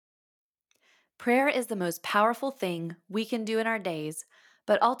Prayer is the most powerful thing we can do in our days,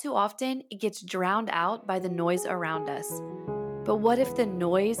 but all too often it gets drowned out by the noise around us. But what if the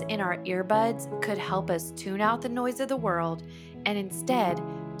noise in our earbuds could help us tune out the noise of the world and instead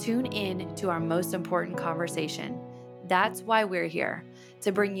tune in to our most important conversation? That's why we're here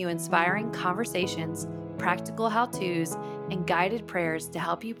to bring you inspiring conversations, practical how to's, and guided prayers to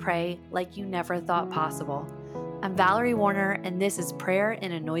help you pray like you never thought possible. I'm Valerie Warner, and this is Prayer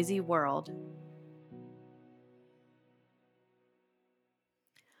in a Noisy World.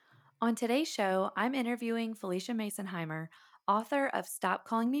 On today's show, I'm interviewing Felicia Masonheimer, author of Stop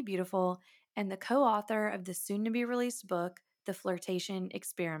Calling Me Beautiful and the co author of the soon to be released book, The Flirtation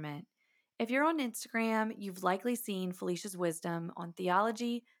Experiment. If you're on Instagram, you've likely seen Felicia's wisdom on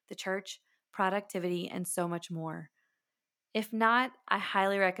theology, the church, productivity, and so much more. If not, I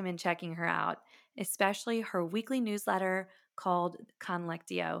highly recommend checking her out, especially her weekly newsletter called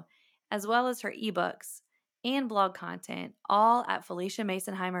Conlectio, as well as her ebooks and blog content, all at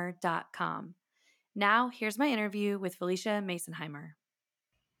FeliciaMasonheimer.com. Now, here's my interview with Felicia Masonheimer.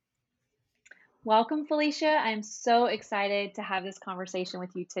 Welcome, Felicia. I'm so excited to have this conversation with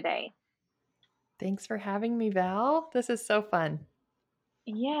you today. Thanks for having me, Val. This is so fun.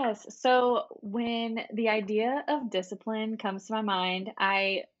 Yes. So when the idea of discipline comes to my mind,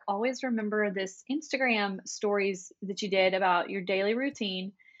 I always remember this Instagram stories that you did about your daily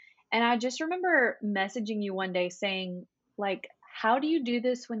routine. And I just remember messaging you one day saying, like, how do you do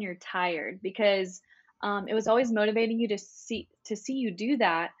this when you're tired? Because it was always motivating you to see you do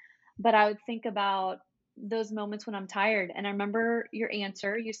that. But I would think about those moments when I'm tired. And I remember your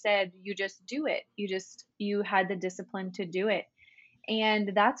answer. You said you just do it. You had the discipline to do it.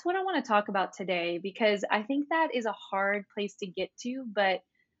 And that's what I want to talk about today because I think that is a hard place to get to, but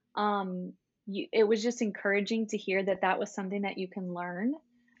it was just encouraging to hear that that was something that you can learn.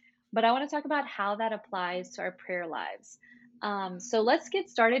 But I want to talk about how that applies to our prayer lives. So let's get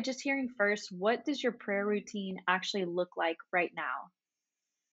started just hearing first, what does your prayer routine actually look like right now?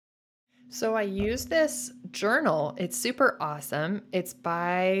 So I use this journal. It's super awesome. It's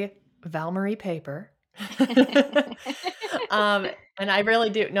by Val Marie Paper. um, and I really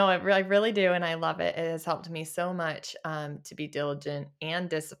do. No, I really do. And I love it. It has helped me so much to be diligent and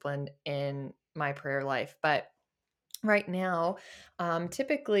disciplined in my prayer life. But right now,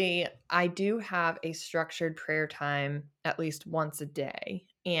 typically, I do have a structured prayer time at least once a day,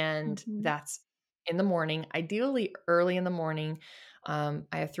 and Mhm. that's in the morning, ideally early in the morning. I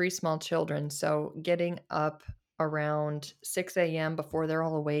have 3 small children, so getting up around 6 a.m. before they're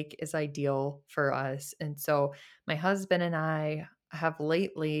all awake is ideal for us, and so my husband and I have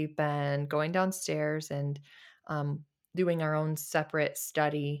lately been going downstairs and, um, doing our own separate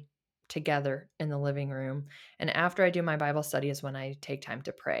study together in the living room, and after I do my Bible study is when I take time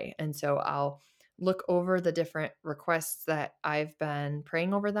to pray. And so I'll look over the different requests that I've been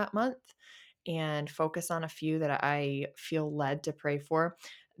praying over that month and focus on a few that I feel led to pray for.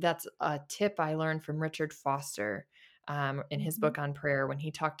 That's a tip I learned from Richard Foster in his Mhm. book on prayer when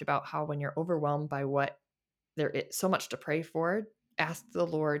he talked about how when you're overwhelmed by what there is so much to pray for, ask the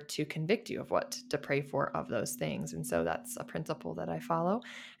Lord to convict you of what to pray for of those things. And so that's a principle that I follow.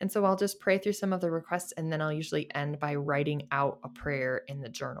 And so I'll just pray through some of the requests and then I'll usually end by writing out a prayer in the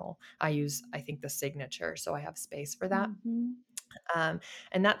journal. I think, the signature. So I have space for that. Mhm. Um,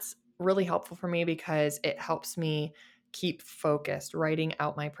 and that's really helpful for me because it helps me keep focused, writing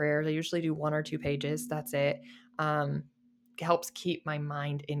out my prayers. I usually do 1 or 2 pages. That's it. Um, helps keep my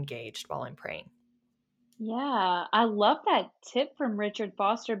mind engaged while I'm praying. Yeah, I love that tip from Richard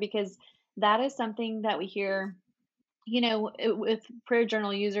Foster because that is something that we hear, with prayer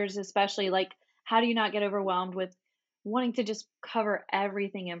journal users, especially like, how do you not get overwhelmed with wanting to just cover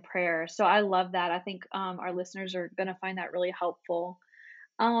everything in prayer? So I love that. I think our listeners are going to find that really helpful.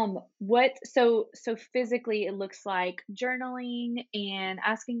 So physically, it looks like journaling and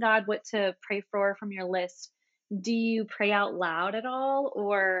asking God what to pray for from your list. Do you pray out loud at all,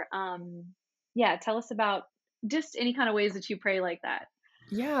 or yeah, tell us about just any kind of ways that you pray like that.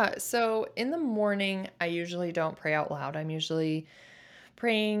 Yeah. So in the morning, I usually don't pray out loud. I'm usually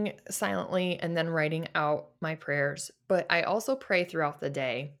praying silently and then writing out my prayers. But I also pray throughout the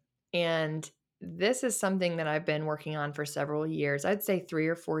day. And this is something that I've been working on for several years. I'd say 3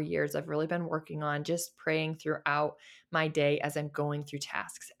 or 4 years. I've really been working on just praying throughout my day as I'm going through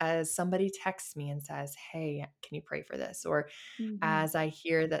tasks. As somebody texts me and says, "Hey, can you pray for this?" Or Hmm. as I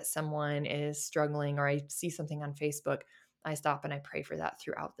hear that someone is struggling or I see something on Facebook, I stop and I pray for that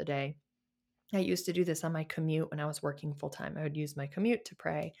throughout the day. I used to do this on my commute when I was working full time. I would use my commute to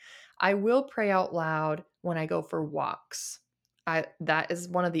pray. I will pray out loud when I go for walks. I that is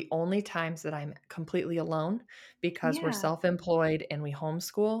one of the only times that I'm completely alone because we're Yeah. self-employed and we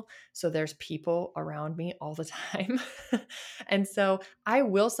homeschool, so there's people around me all the time. And so I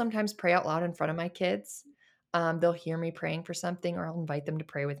will sometimes pray out loud in front of my kids. They'll hear me praying for something or I'll invite them to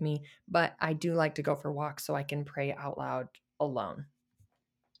pray with me, but I do like to go for walks so I can pray out loud alone.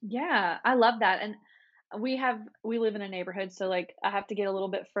 Yeah, I love that, and we live in a neighborhood, so, like, I have to get a little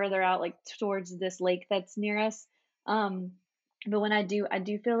bit further out, like, towards this lake that's near us, um, but when I do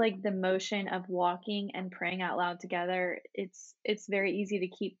feel like the motion of walking and praying out loud together, it's very easy to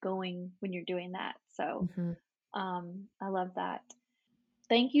keep going when you're doing that, so, Mhm. I love that.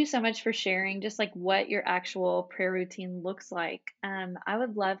 Thank you so much for sharing just, like, what your actual prayer routine looks like. I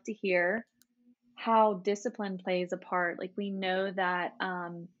would love to hear how discipline plays a part. Like we know that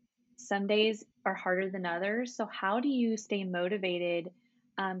some days are harder than others. So how do you stay motivated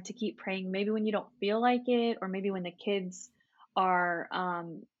to keep praying? Maybe when you don't feel like it, or maybe when the kids are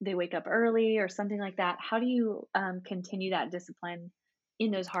they wake up early or something like that. How do you continue that discipline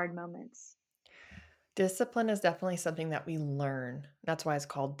in those hard moments? Discipline is definitely something that we learn. That's why it's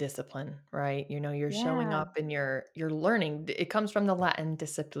called discipline, right? You're showing Yeah. up and you're learning. It comes from the Latin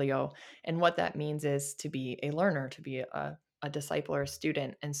disciplio, and what that means is to be a learner, to be a disciple or a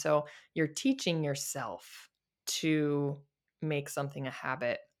student. And so you're teaching yourself to make something a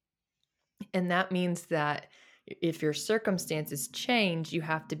habit. And that means that if your circumstances change, you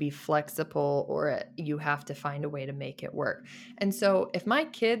have to be flexible or you have to find a way to make it work. And so if my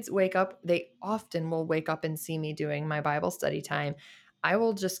kids wake up, they often will wake up and see me doing my Bible study time. I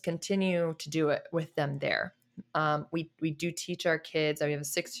will just continue to do it with them there. We do teach our kids. We have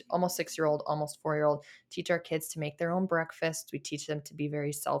a almost 6 year old, almost 4 year old. Teach our kids to make their own breakfast. We teach them to be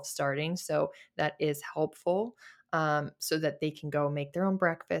very self starting, so that is helpful so that they can go make their own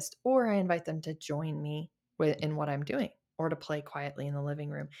breakfast, or I invite them to join me in what I'm doing or to play quietly in the living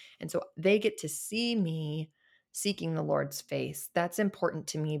room. And so they get to see me seeking the Lord's face. That's important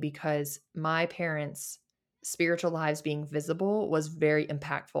to me because my parents' spiritual lives being visible was very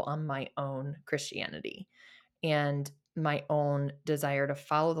impactful on my own Christianity and my own desire to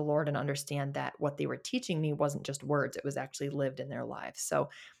follow the Lord and understand that what they were teaching me wasn't just words, it was actually lived in their lives. So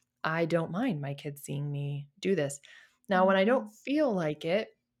I don't mind my kids seeing me do this. Now, when I don't Hmm. feel like it,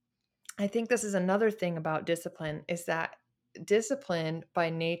 I think this is another thing about discipline is that discipline by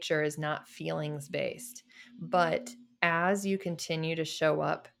nature is not feelings based. But as you continue to show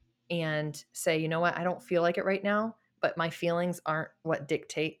up and say, you know what, I don't feel like it right now, but my feelings aren't what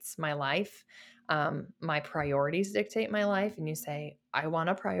dictates my life. My priorities dictate my life. And you say, I want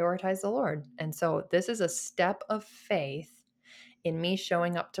to prioritize the Lord. And so this is a step of faith in me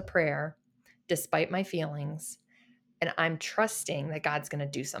showing up to prayer despite my feelings. And I'm trusting that God's going to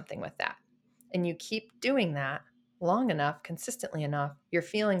do something with that. And you keep doing that long enough, consistently enough, your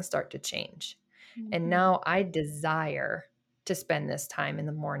feelings start to change. And Hmm. now I desire to spend this time in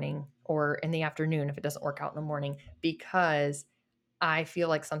the morning or in the afternoon if it doesn't work out in the morning because I feel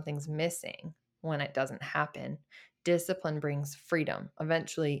like something's missing when it doesn't happen. Discipline brings freedom.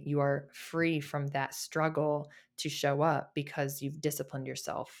 Eventually, you are free from that struggle to show up because you've disciplined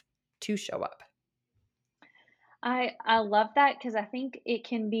yourself to show up. I love that because I think it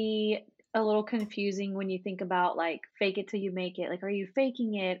can be a little confusing when you think about, like, fake it till you make it. Like, are you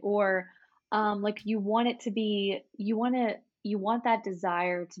faking it? Or, like, you want it to be you want that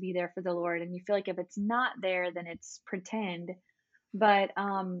desire to be there for the Lord, and you feel like if it's not there, then it's pretend. But,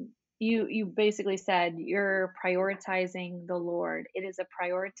 you basically said you're prioritizing the Lord. It is a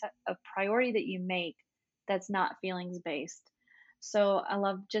priority that you make that's not feelings based. So I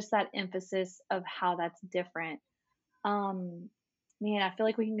love just that emphasis of how that's different. um, Man, I feel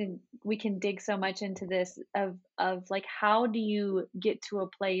like we can dig so much into this of like how do you get to a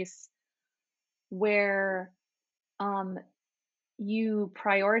place where um you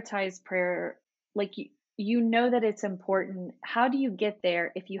prioritize prayer, like you know that it's important. How do you get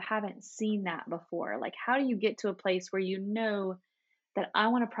there if you haven't seen that before? Like how do you get to a place where you know that I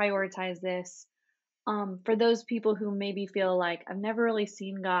want to prioritize this? For those people who maybe feel like I've never really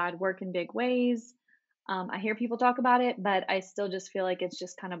seen God work in big ways, I hear people talk about it, but I still just feel like it's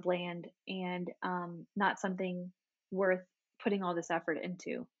just kind of bland and not something worth putting all this effort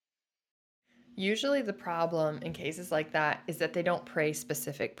into. Usually, the problem in cases like that is that they don't pray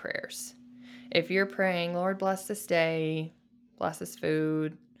specific prayers. If you're praying, Lord, bless this day, bless this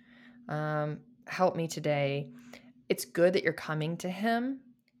food, help me today, it's good that you're coming to Him.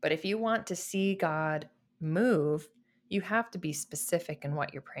 But if you want to see God move, you have to be specific in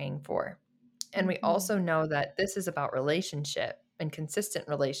what you're praying for. And we Hmm. also know that this is about relationship. and consistent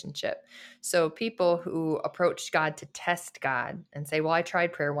relationship. So people who approach God to test God and say, well, I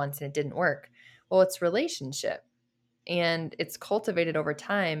tried prayer once and it didn't work. Well, it's relationship and it's cultivated over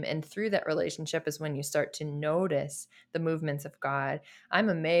time. And through that relationship is when you start to notice the movements of God. I'm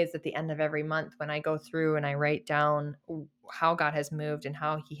amazed at the end of every month when I go through and I write down how God has moved and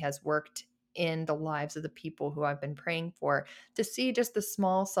how he has worked in the lives of the people who I've been praying for, to see just the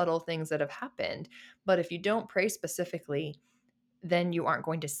small, subtle things that have happened. But if you don't pray specifically, then you aren't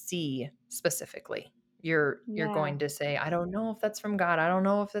going to see specifically. You're Yeah. going to say, I don't know if that's from God. I don't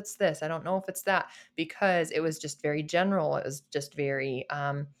know if it's this. I don't know if it's that, because it was just very general. It was just very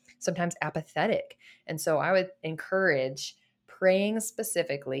sometimes apathetic. And so I would encourage praying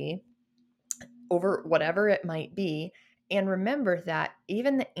specifically over whatever it might be. And remember that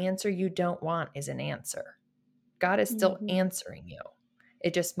even the answer you don't want is an answer. God is still Hmm. answering you.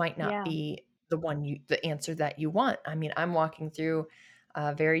 It just might not Yeah. be the answer that you want. I mean, I'm walking through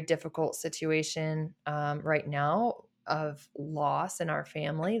a very difficult situation right now of loss in our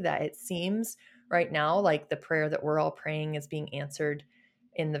family, that it seems right now like the prayer that we're all praying is being answered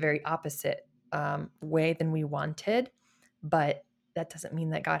in the very opposite way than we wanted. But that doesn't mean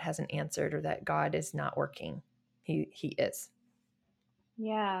that God hasn't answered or that God is not working. He is.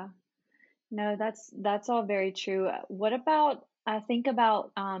 Yeah. No, that's all very true. What about, I think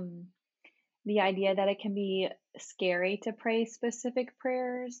about the idea that it can be scary to pray specific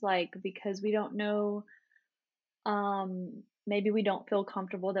prayers, like because we don't know, maybe we don't feel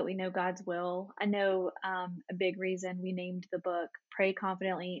comfortable that we know God's will. I know a big reason we named the book Pray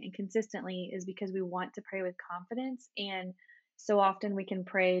Confidently and Consistently is because we want to pray with confidence. And so often we can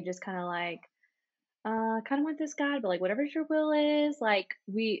pray just kind of like, kind of want this, God, but like whatever your will is, like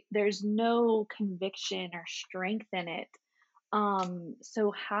there's no conviction or strength in it.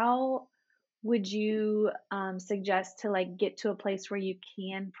 So how would you suggest to like get to a place where you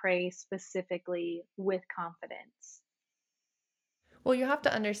can pray specifically with confidence? Well, you have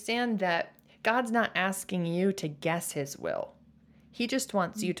to understand that God's not asking you to guess his will. He just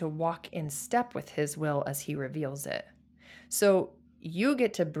wants you to walk in step with his will as he reveals it. So you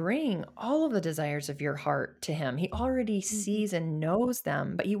get to bring all of the desires of your heart to him. He already Mm-hmm. sees and knows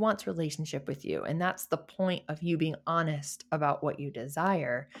them, but he wants relationship with you. And that's the point of you being honest about what you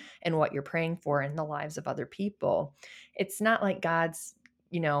desire and what you're praying for in the lives of other people. It's not like God's,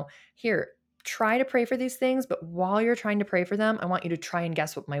 here, try to pray for these things, but while you're trying to pray for them, I want you to try and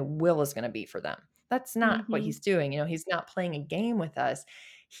guess what my will is going to be for them. That's not what Mm-hmm. he's doing. He's not playing a game with us.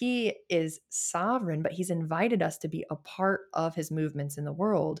 He is sovereign, but he's invited us to be a part of his movements in the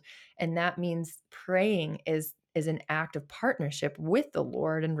world. And that means praying is an act of partnership with the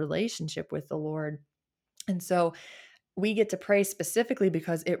Lord and relationship with the Lord. And so we get to pray specifically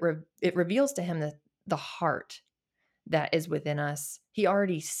because it reveals to him the heart that is within us. He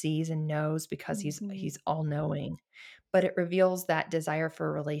already sees and knows because Mm-hmm. he's all knowing. But it reveals that desire for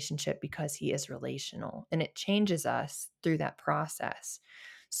a relationship because he is relational, and it changes us through that process.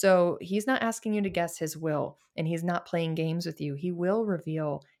 So he's not asking you to guess his will, and he's not playing games with you. He will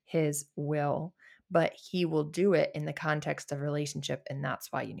reveal his will, but he will do it in the context of relationship, and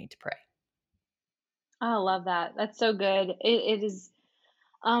that's why you need to pray. I love that. That's so good. It is.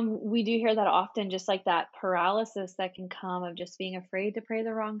 We do hear that often, just like that paralysis that can come of just being afraid to pray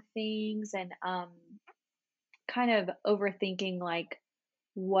the wrong things and kind of overthinking like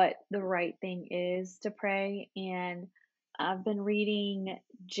what the right thing is to pray. And I've been reading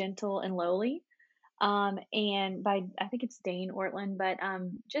Gentle and Lowly, and by I think it's Dane Ortland, but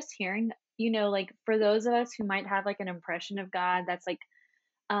just hearing, like for those of us who might have like an impression of God that's like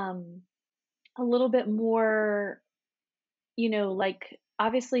um a little bit more, like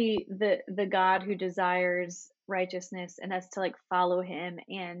obviously the God who desires righteousness and us to like follow him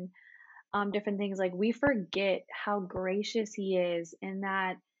and different things, like we forget how gracious he is and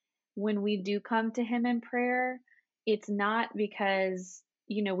that when we do come to him in prayer, it's not because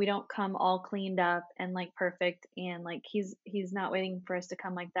we don't come all cleaned up and like perfect, and like he's not waiting for us to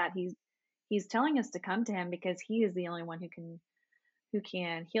come like that. He's telling us to come to him because he is the only one who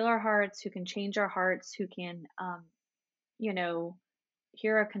can heal our hearts, who can change our hearts, who can you know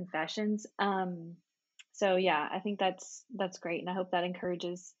hear our confessions. So yeah, I think that's great, and I hope that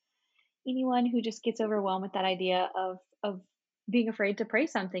encourages anyone who just gets overwhelmed with that idea of being afraid to pray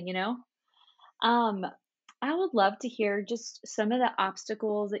something. Um, I would love to hear just some of the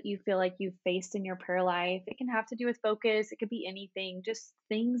obstacles that you feel like you've faced in your prayer life. It can have to do with focus, it could be anything, just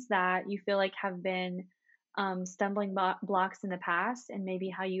things that you feel like have been stumbling blocks in the past, and maybe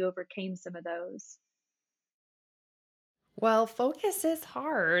how you overcame some of those. Well, focus is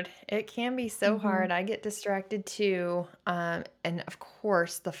hard. It can be so hard. Mhm. I get distracted too. And of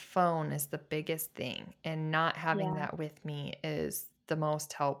course, the phone is the biggest thing. And not having Yeah. that with me is the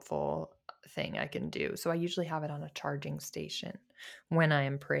most helpful thing I can do. So I usually have it on a charging station when I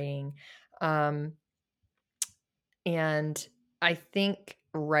am praying. Um, and I think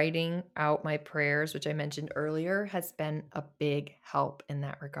writing out my prayers, which I mentioned earlier, has been a big help in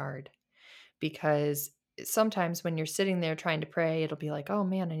that regard because sometimes when you're sitting there trying to pray, it'll be like, "Oh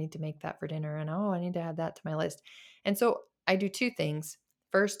man, I need to make that for dinner," and "Oh, I need to add that to my list." And so I do 2 things.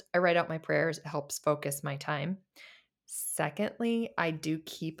 First, I write out my prayers, it helps focus my time. Secondly, I do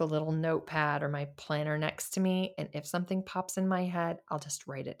keep a little notepad or my planner next to me, and if something pops in my head, I'll just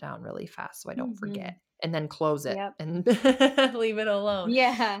write it down really fast so I don't forget, Mhm. and then close it Yep. and leave it alone.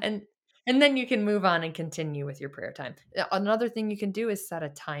 Yeah. And and then you can move on and continue with your prayer time. Another thing you can do is set a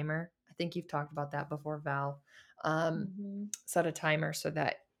timer. I think you've talked about that before, Val. Mhm. Set a timer so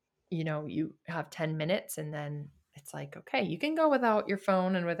that, you have 10 minutes and then it's like, okay, you can go without your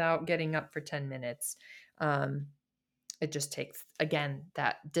phone and without getting up for 10 minutes. Um, it just takes, again,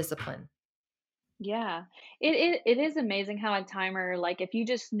 that discipline. Yeah. It is amazing how a timer, like, if you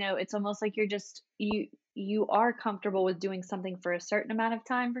just know, it's almost like you are comfortable with doing something for a certain amount of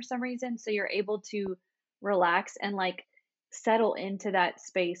time for some reason, so you're able to relax and, like, settle into that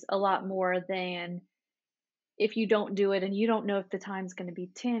space a lot more than if you don't do it and you don't know if the time's gonna be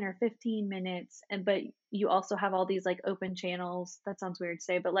 10 or 15 minutes, and but you also have all these, like, open channels. That sounds weird to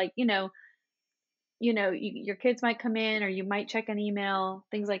say, but, like, your kids might come in or you might check an email,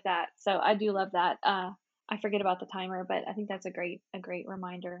 things like that. So I do love that. I forget about the timer, but I think that's a great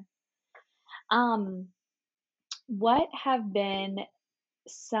reminder. Um, what have been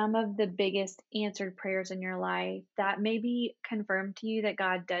some of the biggest answered prayers in your life that maybe confirm to you that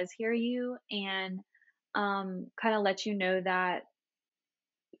God does hear you and kind of let you know that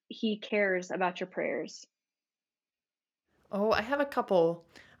He cares about your prayers? Oh, I have a couple.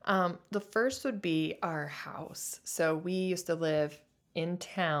 The first would be our house. So we used to live in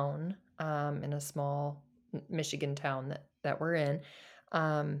town, in a small Michigan town that we're in.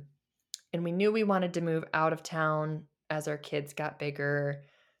 Um, and we knew we wanted to move out of town as our kids got bigger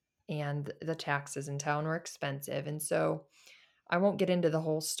and the taxes in town were expensive. And so I won't get into the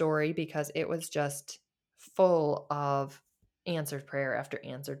whole story because it was just full of answered prayer after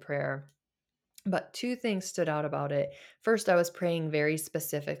answered prayer. But 2 things stood out about it. First, I was praying very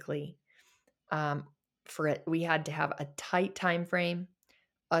specifically, um, for it. We had to have a tight time frame.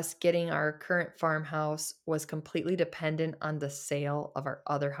 Us getting our current farmhouse was completely dependent on the sale of our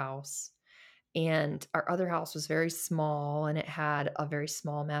other house, and our other house was very small, and it had a very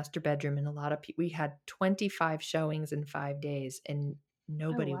small master bedroom, and a lot of we had 25 showings in 5 days, and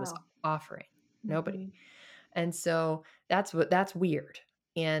Oh nobody was wow. offering. Nobody. Hmm. And so that's weird.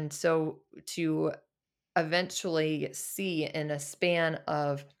 And so to eventually see in a span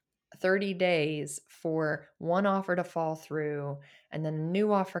of 30 days for one offer to fall through and then a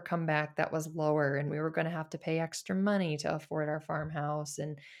new offer come back that was lower and we were going to have to pay extra money to afford our farmhouse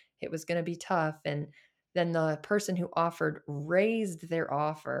and it was going to be tough and then the person who offered raised their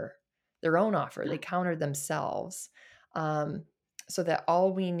own offer, they countered themselves, um, so that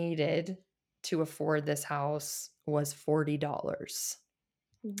all we needed to afford this house was $40.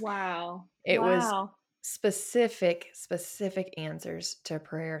 Wow. It was Wow. specific answers to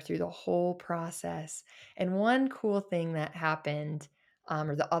prayer through the whole process. And one cool thing that happened,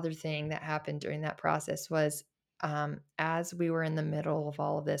 or the other thing that happened during that process was, as we were in the middle of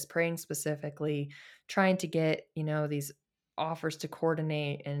all of this, praying specifically, trying to get, these offers to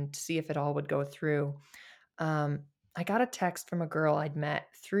coordinate and see if it all would go through. I got a text from a girl I'd met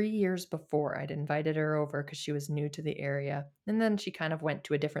 3 years before. I'd invited her over because she was new to the area, and then she kind of went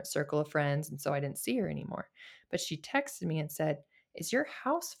to a different circle of friends, and so I didn't see her anymore. But she texted me and said, "Is your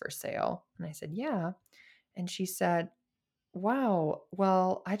house for sale?" And I said, "Yeah." And she said, "Wow.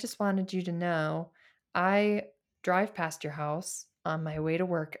 Well, I just wanted you to know I drive past your house on my way to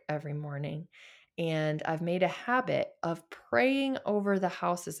work every morning, and I've made a habit of praying over the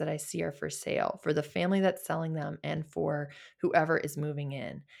houses that I see are for sale for the family that's selling them and for whoever is moving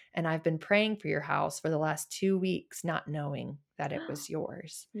in. And I've been praying for your house for the last 2 weeks, not knowing that it was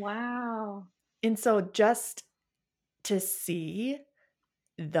yours." Wow. And so just to see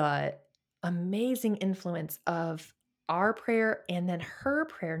the amazing influence of our prayer and then her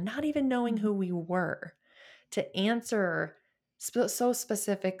prayer, not even knowing Mhm. who we were, to answer so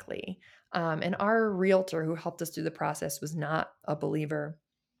specifically. And our realtor who helped us through the process was not a believer.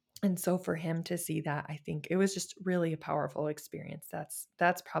 And so for him to see that, I think it was just really a powerful experience.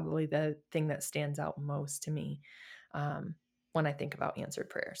 That's probably the thing that stands out most to me. um, when I think about answered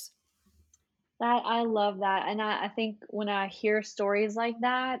prayers. That I love that, and I think when I hear stories like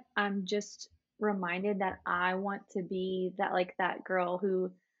that, I'm just reminded that I want to be that like that girl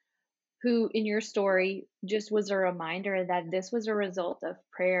who in your story just was a reminder that this was a result of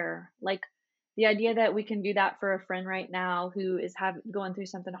prayer. Like the idea that we can do that for a friend right now who is going through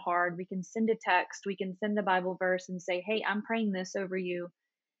something hard, we can send a text, we can send a Bible verse and say, "Hey, I'm praying this over you."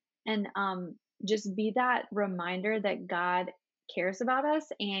 And just be that reminder that God cares about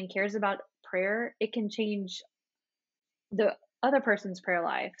us and cares about prayer. It can change the other person's prayer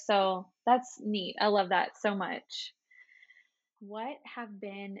life. So that's neat. I love that so much. What have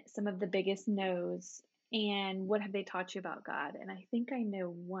been some of the biggest no's and what have they taught you about God? And I think I know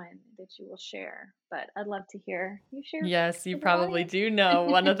one that you will share, but I'd love to hear you share Yes, you for the probably audience. do know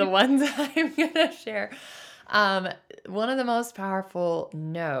one of the ones I'm gonna share. Um, One of the most powerful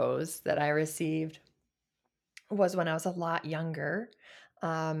no's that I received was when I was a lot younger.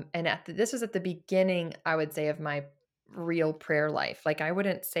 And this was at the beginning, I would say, of my real prayer life. Like I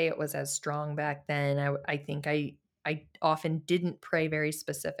wouldn't say it was as strong back then. I think I often didn't pray very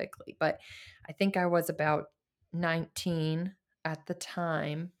specifically, but I think I was about 19 at the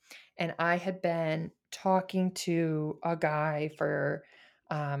time, and I had been talking to a guy for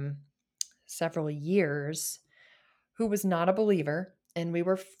um, several years who was not a believer, and we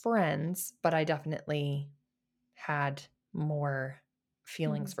were friends, but I definitely had more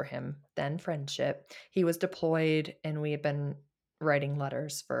feelings Mhm. for him than friendship. He was deployed, and we had been writing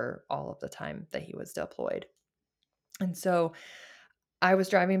letters for all of the time that he was deployed. And so I was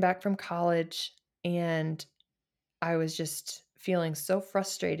driving back from college, and I was just feeling so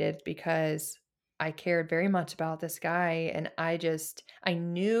frustrated because I cared very much about this guy, and I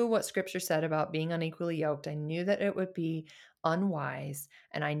knew what scripture said about being unequally yoked. I knew that it would be unwise,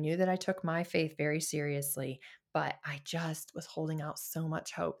 and I knew that I took my faith very seriously, but I just was holding out so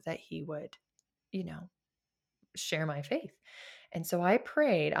much hope that he would, you know, share my faith. And so I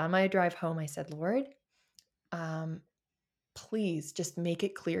prayed on my drive home. I said, "Lord, um, please just make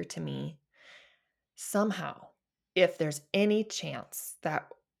it clear to me somehow if there's any chance that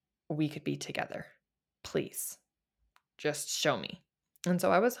we could be together. Please, just show me." And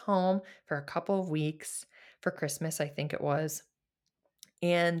so I was home for a couple of weeks for Christmas, I think it was.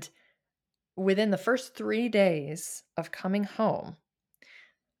 And within the first 3 days of coming home,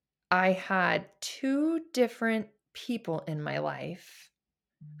 I had two different people in my life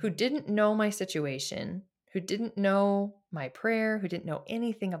who didn't know my situation, who didn't know my prayer, who didn't know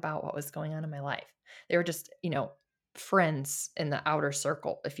anything about what was going on in my life. They were just, friends in the outer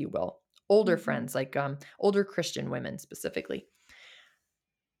circle, if you will. Older Mhm. friends, like older Christian women specifically.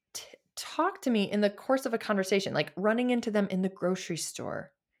 Talk to me in the course of a conversation, like running into them in the grocery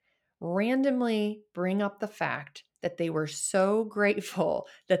store, randomly bring up the fact that they were so grateful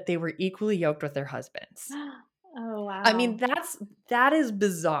that they were equally yoked with their husbands. Oh, I mean, wow. that is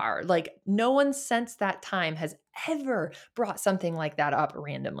bizarre. Like, no one since that time has ever brought something like that up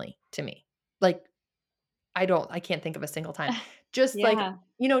randomly to me. Like, I can't think of a single time. Just like, Yeah.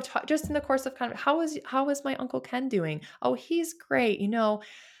 just in the course of how is my Uncle Ken doing? Oh, he's great.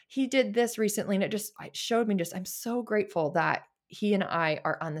 He did this recently, and it showed me I'm so grateful that he and I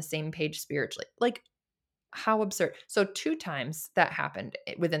are on the same page spiritually. Like, how absurd. So 2 times that happened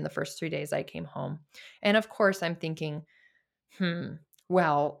within the first 3 days I came home. And of course, I'm thinking, "Hmm,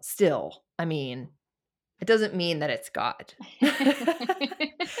 well, still, I mean, it doesn't mean that it's God."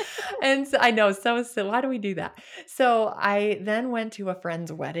 And so I know, so why do we do that? So I then went to a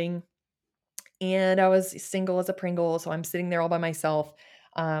friend's wedding, and I was single as a Pringle, so I'm sitting there all by myself,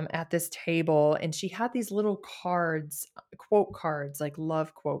 at this table, and she had these little cards, quote cards, like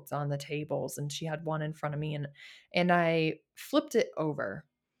love quotes on the tables, and she had one in front of me, and I flipped it over,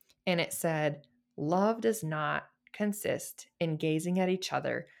 and it said, "Love does not consist in gazing at each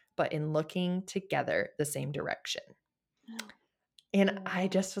other, but in looking together the same direction." And I Wow.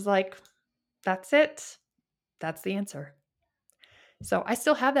 just was like, "That's it. That's the answer." So I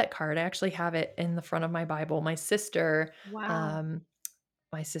still have that card. I actually have it in the front of my Bible. Wow. Um,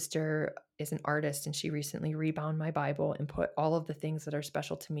 my sister is an artist, and she recently rebound my Bible and put all of the things that are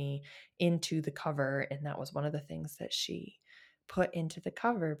special to me into the cover. And that was one of the things that she put into the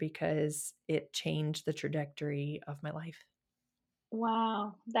cover because it changed the trajectory of my life.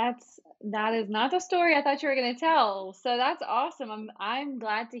 Wow. That is not the story I thought you were gonna tell. So that's awesome. I'm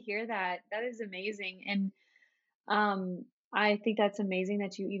glad to hear that. That is amazing. And I think that's amazing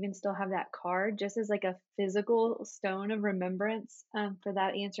that you even still have that card just as like a physical stone of remembrance for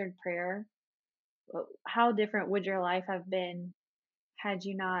that answered prayer. How different would your life have been had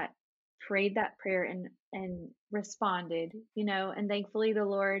you not prayed that prayer and responded, and thankfully the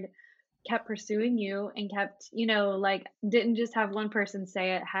Lord kept pursuing you and kept, like didn't just have one person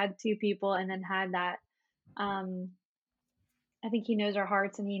say it, had two people and then had that um I think he knows our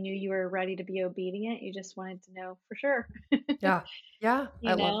hearts and he knew you were ready to be obedient. You just wanted to know for sure. Yeah. Yeah,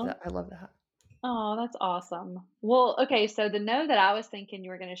 I you love know? that, I love that. Oh, that's awesome. Well, okay, so the no that I was thinking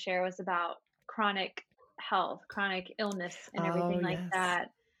you were gonna share was about chronic health, chronic illness, and Oh, everything like yes. that.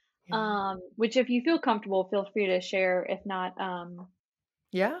 Yeah. Which if you feel comfortable, feel free to share. If not,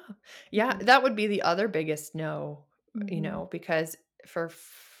 Yeah. you Yeah, can. that would be the other biggest no, Mhm. because for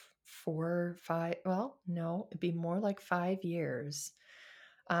 4, 5, well, no, it'd be more like 5 years.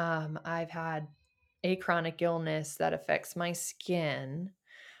 I've had a chronic illness that affects my skin.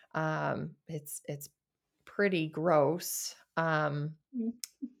 It's pretty gross. Mm.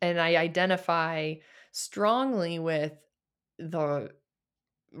 And I identify strongly with the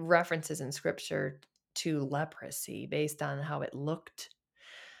references in scripture to leprosy based on how it looked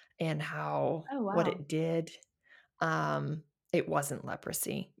and how Oh, what wow. it did. Um, it wasn't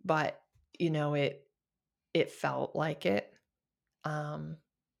leprosy, but it felt like it, um,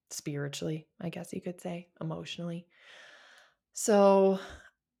 spiritually, I guess you could say, emotionally. So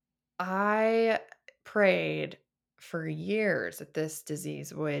I prayed for years that this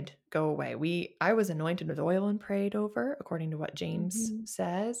disease would go away. I was anointed with oil and prayed over, according to what James Mhm.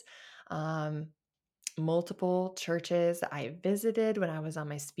 says. Um, Multiple churches that I visited when I was on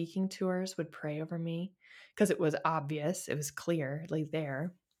my speaking tours would pray over me because it was obvious, it was clearly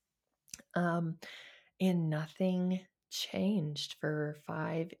there. Um, and nothing changed for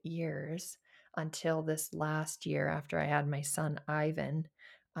 5 years until this last year after I had my son Ivan.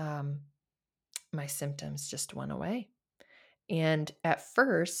 Um, my symptoms just went away. And at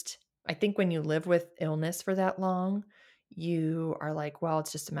first, I think when you live with illness for that long, you are like, well,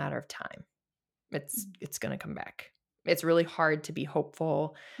 it's just a matter of time. It's gonna come back. It's really hard to be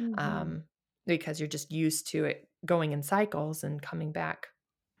hopeful, Mhm. because you're just used to it going in cycles and coming back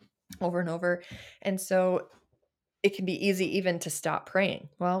over and over. And so it can be easy even to stop praying.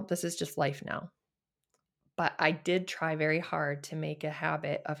 Well, this is just life now. But I did try very hard to make a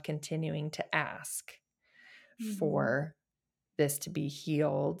habit of continuing to ask Mhm. for this to be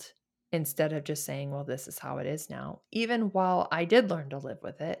healed instead of just saying, well, this is how it is now, even while I did learn to live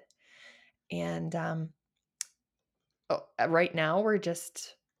with it. And right now, we're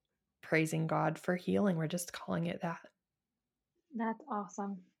just praising God for healing. We're just calling it that. That's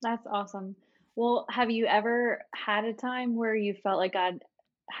awesome. That's awesome. Well, have you ever had a time where you felt like God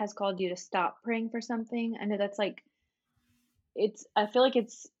has called you to stop praying for something? I know that's like I feel like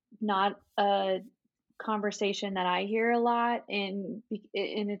it's not a conversation that I hear a lot, and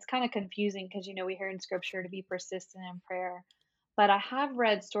it's kind of confusing because we hear in scripture to be persistent in prayer, but I have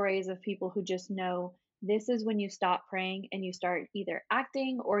read stories of people who just know this is when you stop praying and you start either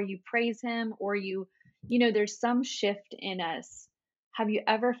acting or you praise Him or there's some shift in us. Have you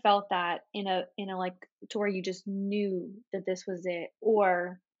ever felt that in a like to where you just knew that this was it,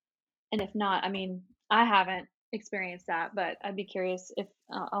 or and if not, I mean, I haven't experienced that, but I'd be curious if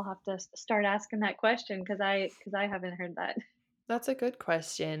I'll have to start asking that question because I haven't heard that. That's a good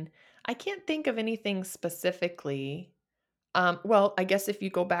question. I can't think of anything specifically. Well, I guess if you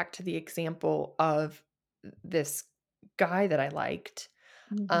go back to the example of this guy that I liked,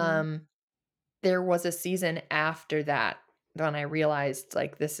 Mhm. um, there was a season after that when I realized,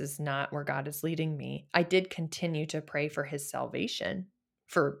 like, this is not where God is leading me. I did continue to pray for his salvation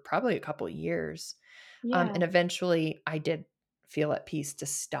for probably a couple years. And Yeah. eventually I did feel at peace to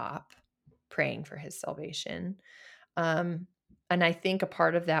stop praying for his salvation. Um, and I think a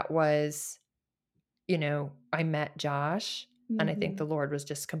part of that was, I met Josh, and I think the Mhm. Lord was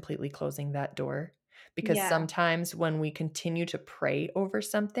just completely closing that door because Yeah. sometimes when we continue to pray over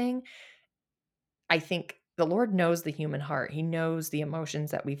something, I think the Lord knows the human heart. He knows the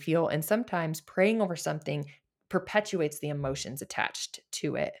emotions that we feel. And sometimes praying over something perpetuates the emotions attached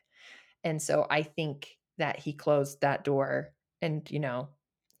to it. And so I think that he closed that door and,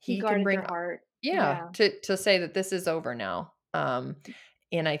 He he can guarded your bring, heart. yeah, Yeah. to say that this is over now.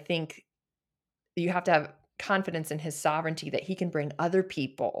 And I think you have to have confidence in his sovereignty that he can bring other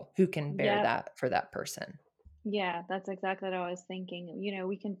people who can bear Yep. that for that person. Yeah, that's exactly what I was thinking.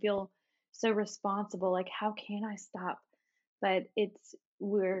 We can feel so responsible, like, how can I stop? But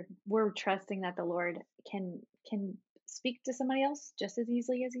we're trusting that the Lord can speak to somebody else just as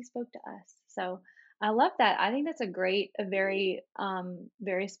easily as he spoke to us. So I love that. I think that's a very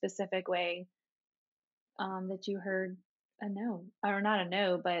very specific way that you heard a no. Or not a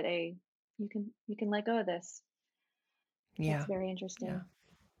no, but a you can let go of this. That's Yeah. very Yeah. interesting.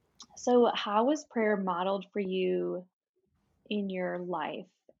 So, how was prayer modeled for you in your life?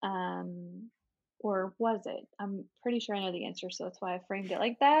 Um, or was it? I'm pretty sure I know the answer, so that's why I framed it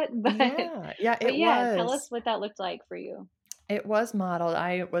like that. Yeah, yeah, But it yeah, tell us was. what that looked like for you. It was modeled.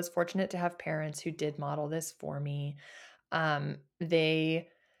 I was fortunate to have parents who did model this for me. They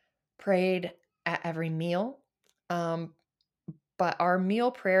prayed at every meal. Um, But our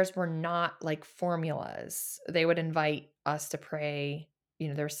meal prayers were not like formulas. They would invite us to pray.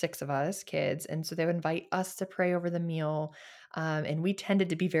 There were 6 of us kids, and so they would invite us to pray over the meal, and we tended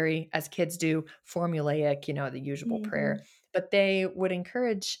to be very, as kids do, formulaic, the usual prayer, Mhm. but they would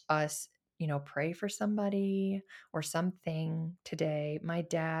encourage us, "Pray for somebody or something today." My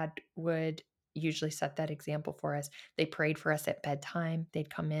dad would usually set that example for us. They prayed for us at bedtime. They'd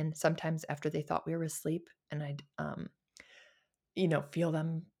come in sometimes after they thought we were asleep, and I'd feel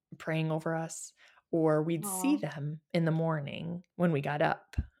them praying over us, or we'd see Aw. them in the morning when we got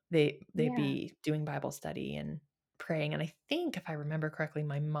up. They'd Yeah. be doing Bible study and praying, and I think if I remember correctly,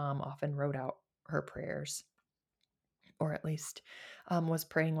 my mom often wrote out her prayers, or at least, was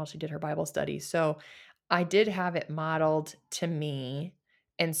praying while she did her Bible study. So, I did have it modeled to me,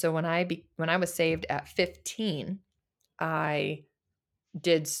 and so when I was saved at 15, I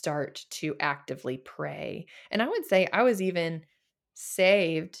did start to actively pray, and I would say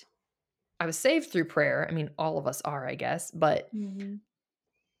saved I was saved through prayer. I mean, all of us are, I guess, but Mhm.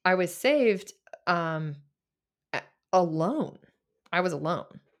 I was saved, a alone. I was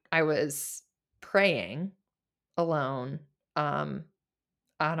alone. I was praying alone, um,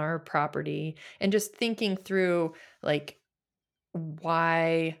 on our property and just thinking through, like,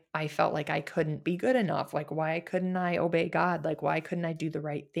 why I felt like I couldn't be good enough, like, why couldn't I obey God, like, why couldn't I do the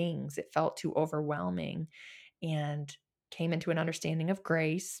right things? It felt too overwhelming, and came into an understanding of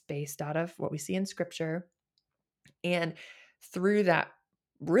grace based out of what we see in Scripture. And through that,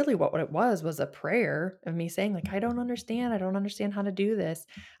 really what it was a prayer of me saying, like, I don't understand how to do this."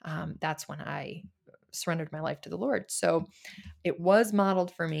 That's when I surrendered my life to the Lord. So it was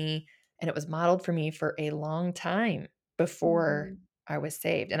modeled for me, and it was modeled for me for a long time before Mhm. I was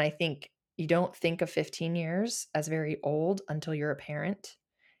saved. And I think you don't think of 15 years as very old until you're a parent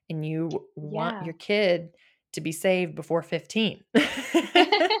and you want Yeah. your kid to be saved before 15.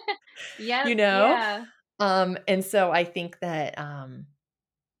 Yep, you know? yeah. And so I think that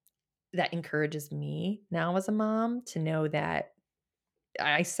that encourages me now as a mom to know that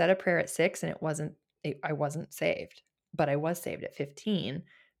I said a prayer at 6 and I wasn't saved, but I was saved at 15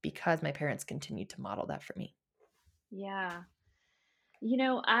 because my parents continued to model that for me. Yeah.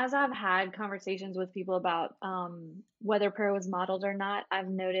 As I've had conversations with people about, whether prayer was modeled or not, I've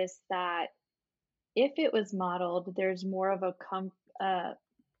noticed that if it was modeled, there's more of uh,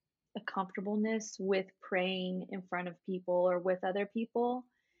 a comfortableness with praying in front of people or with other people.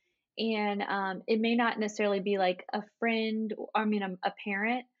 And it may not necessarily be like a friend, I mean, a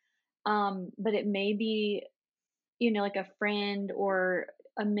parent, but it may be, like a friend or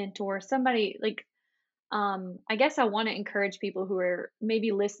a mentor, somebody like, I guess I want to encourage people who are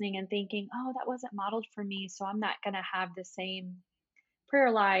maybe listening and thinking, oh, that wasn't modeled for me. So I'm not going to have the same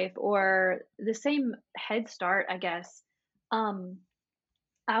prayer life or the same head start, I guess. Um,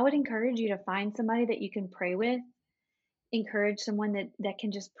 I would encourage you to find somebody that you can pray with, encourage someone that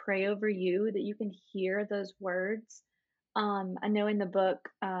can just pray over you, that you can hear those words. I know in the book,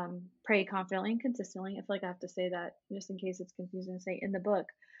 Pray Confidently and Consistently, I feel like I have to say that just in case it's confusing to say in the book.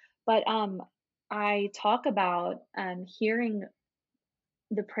 But I talk about hearing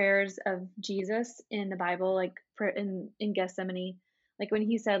the prayers of Jesus in the Bible, like in Gethsemane, like when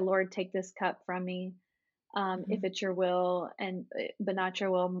he said, "Lord, take this cup from me, if Mhm. it's your will, and but not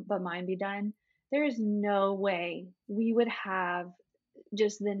your will, but mine be done." There is no way we would have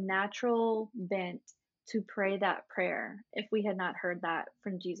just the natural bent to pray that prayer if we had not heard that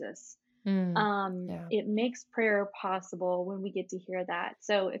from Jesus. Mm. Yeah. It makes prayer possible when we get to hear that.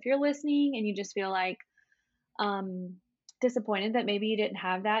 So if you're listening and you just feel like um, disappointed that maybe you didn't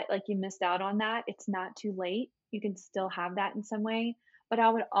have that, like you missed out on that, it's not too late. You can still have that in some way. But I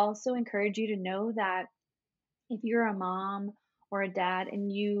would also encourage you to know that if you're a mom or a dad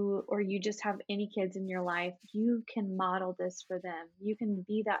and you just have any kids in your life, you can model this for them. You can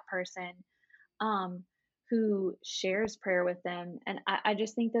be that person um, who shares prayer with them. And I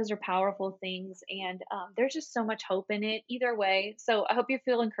just think those are powerful things. And there's just so much hope in it either way. So I hope you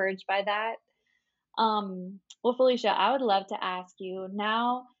feel encouraged by that. Well, Felicia, I would love to ask you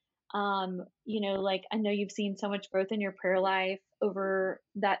now, like I know you've seen so much growth in your prayer life over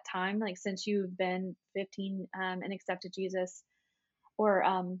that time, like since you've been 15 and accepted Jesus or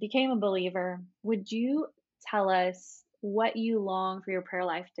became a believer. Would you tell us? what you long for your prayer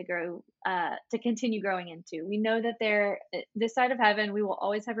life to grow, to continue growing into. We know that this side of heaven, we will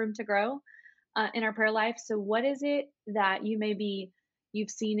always have room to grow in our prayer life. So, what is it that you've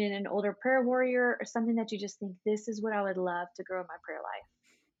seen in an older prayer warrior, or something that you just think this is what I would love to grow in my prayer life?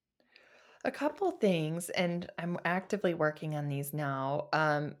 A couple things, and I'm actively working on these now.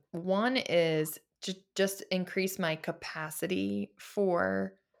 One is just increase my capacity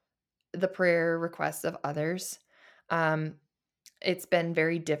for the prayer requests of others. Um, it's been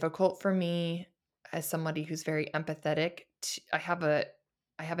very difficult for me as somebody who's very empathetic. I have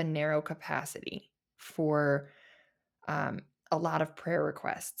a narrow capacity for a lot of prayer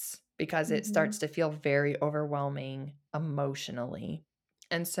requests because it starts Hmm. to feel very overwhelming emotionally.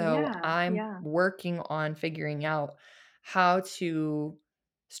 And so Yeah, I'm yeah. working on figuring out how to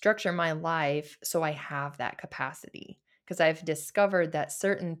structure my life so I have that capacity because I've discovered that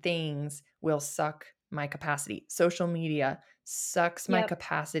certain things will suck my capacity. Social media sucks my Yep.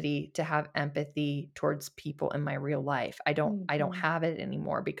 capacity to have empathy towards people in my real life. I don't Hmm. have it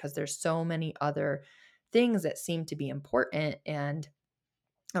anymore because there's so many other things that seem to be important, and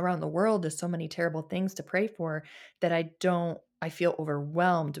around the world there's so many terrible things to pray for that I feel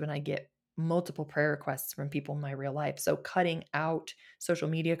overwhelmed when I get multiple prayer requests from people in my real life. So cutting out social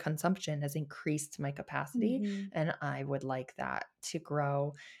media consumption has increased my capacity, Hmm. and I would like that to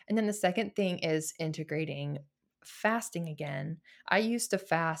grow. And then the second thing is integrating fasting again. I used to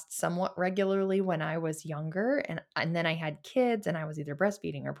fast somewhat regularly when I was younger, and then I had kids and I was either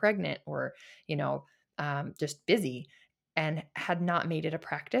breastfeeding or pregnant or, you know, just busy, and had not made it a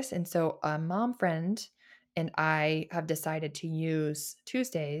practice. And so a mom friend and I have decided to use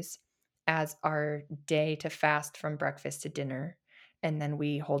Tuesdays as our day to fast from breakfast to dinner. And then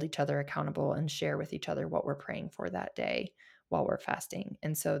we hold each other accountable and share with each other what we're praying for that day while we're fasting.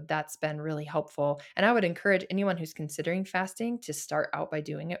 And so that's been really helpful. And I would encourage anyone who's considering fasting to start out by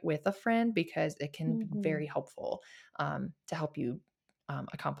doing it with a friend because it can be Hmm. very helpful to help you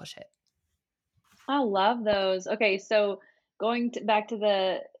accomplish it. I love those. Okay, so back to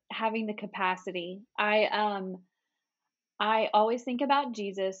the having the capacity. I always think about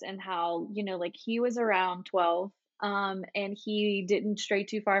Jesus and how, like he was around 12, and he didn't stray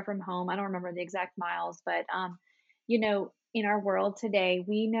too far from home. I don't remember the exact miles, but in our world today,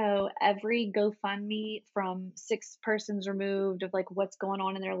 we know every GoFundMe from six persons removed of like what's going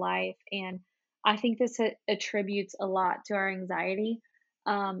on in their life. And I think this attributes a lot to our anxiety,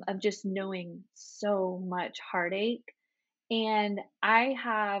 of just knowing so much heartache. And I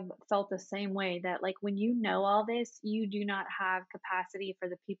have felt the same way that, like, when you know all this, you do not have capacity for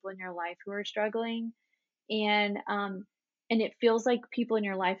the people in your life who are struggling. And it feels like people in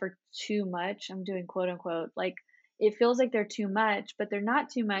your life are too much. I'm doing quote unquote, like, it feels like they're too much, but they're not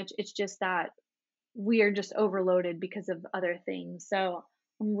too much. It's just that we are just overloaded because of other things. So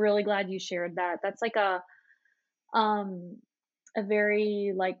I'm really glad you shared that. That's like um, a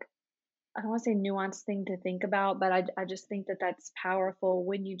very, like, I don't wanna say nuanced thing to think about, but I just think that that's powerful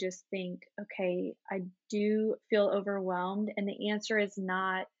when you just think, "Okay, I do feel overwhelmed," and the answer is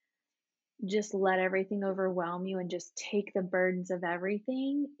not just let everything overwhelm you and just take the burdens of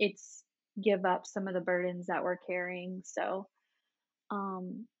everything. It's give up some of the burdens that we're carrying. So,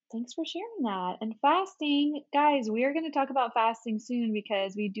 thanks for sharing that. And fasting, guys, we are gonna talk about fasting soon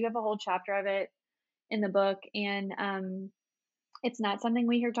because we do have a whole chapter of it in the book, and, it's not something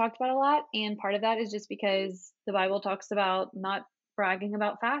we hear talked about a lot, and part of that is just because the Bible talks about not bragging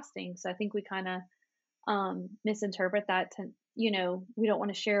about fasting. So I think we kind of misinterpret that to, we don't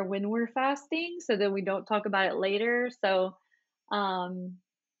want to share when we're fasting so that we don't talk about it later. So um,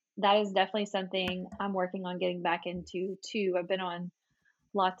 that is definitely something I'm working on getting back into too. I've been on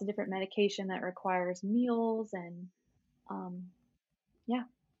lots of different medication that requires meals, and um, yeah,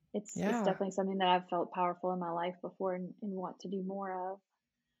 it's Yeah. definitely something that I've felt powerful in my life before, and want to do more of.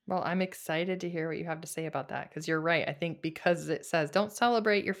 Well, I'm excited to hear what you have to say about that because you're right. I think because it says don't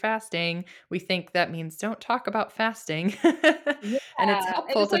celebrate your fasting, we think that means don't talk about fasting. And it's Yeah, and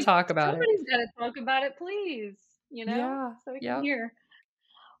helpful it's to like, talk about it. somebody's gotta talk about it, please, Yeah. so we can Yep. hear.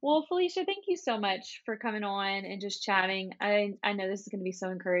 Well, Felicia, thank you so much for coming on and just chatting. I know this is gonna be so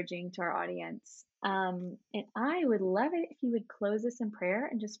encouraging to our audience. And I would love it if you would close us in prayer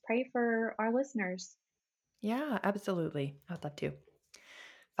and just pray for our listeners. Yeah, absolutely. I'd love to.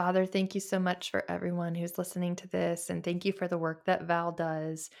 Father, thank you so much for everyone who's listening to this. And thank you for the work that Val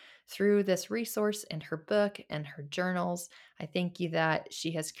does through this resource and her book and her journals. I thank you that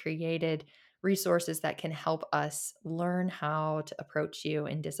she has created resources that can help us learn how to approach you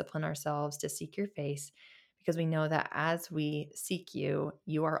and discipline ourselves to seek your face, because we know that as we seek you,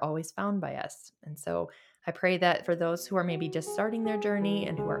 you are always found by us. And so I pray that for those who are maybe just starting their journey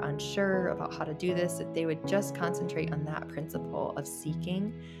and who are unsure about how to do this, that they would just concentrate on that principle of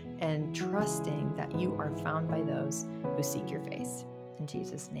seeking and trusting that you are found by those who seek your face. In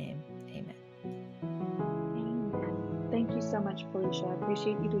Jesus' name, amen. Amen. Thank you so much, Felicia. I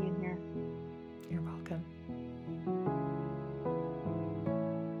appreciate you being here.